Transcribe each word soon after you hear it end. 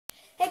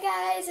Hey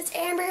guys, it's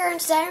Amber here, and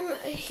today I'm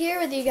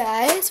here with you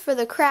guys for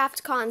the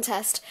craft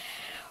contest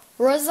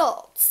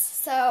results.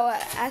 So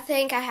I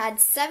think I had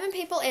 7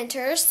 people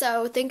enter,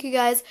 so thank you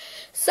guys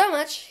so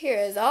much. Here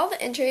is all the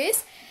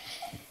entries.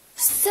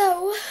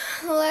 So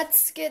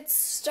let's get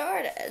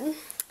started.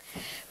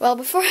 Well,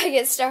 before I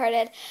get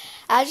started,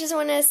 I just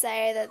want to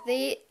say that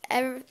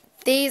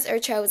these are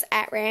chosen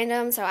at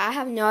random, so I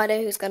have no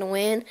idea who's going to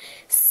win.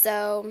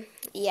 So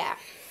yeah,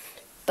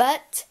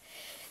 but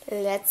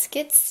let's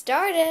get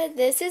started.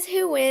 This is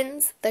who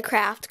wins the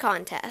craft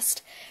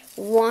contest.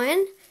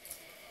 1,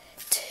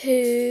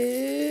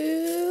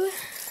 2.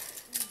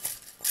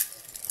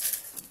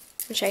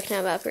 I'm shaking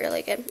them up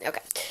really good. Okay.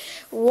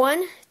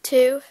 1,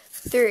 2,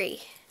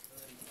 3.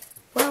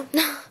 Well,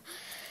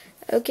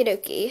 okie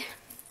dokie.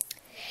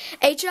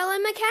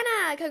 HLM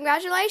McKenna,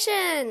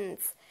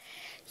 congratulations!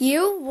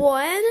 You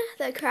won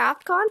the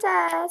craft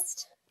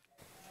contest.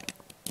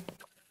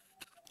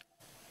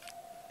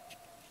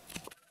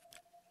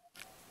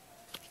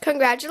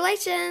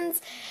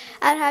 Congratulations!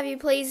 I'd have you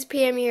please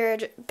PM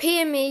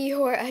me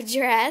your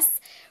address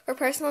or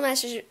personal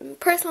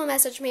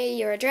message me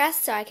your address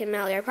so I can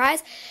mail your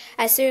prize.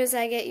 As soon as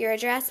I get your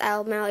address,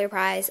 I'll mail your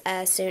prize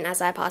as soon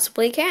as I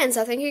possibly can.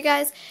 So thank you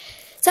guys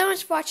so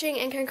much for watching,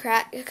 and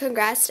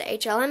congrats to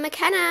HLM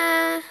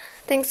McKenna.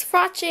 Thanks for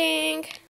watching.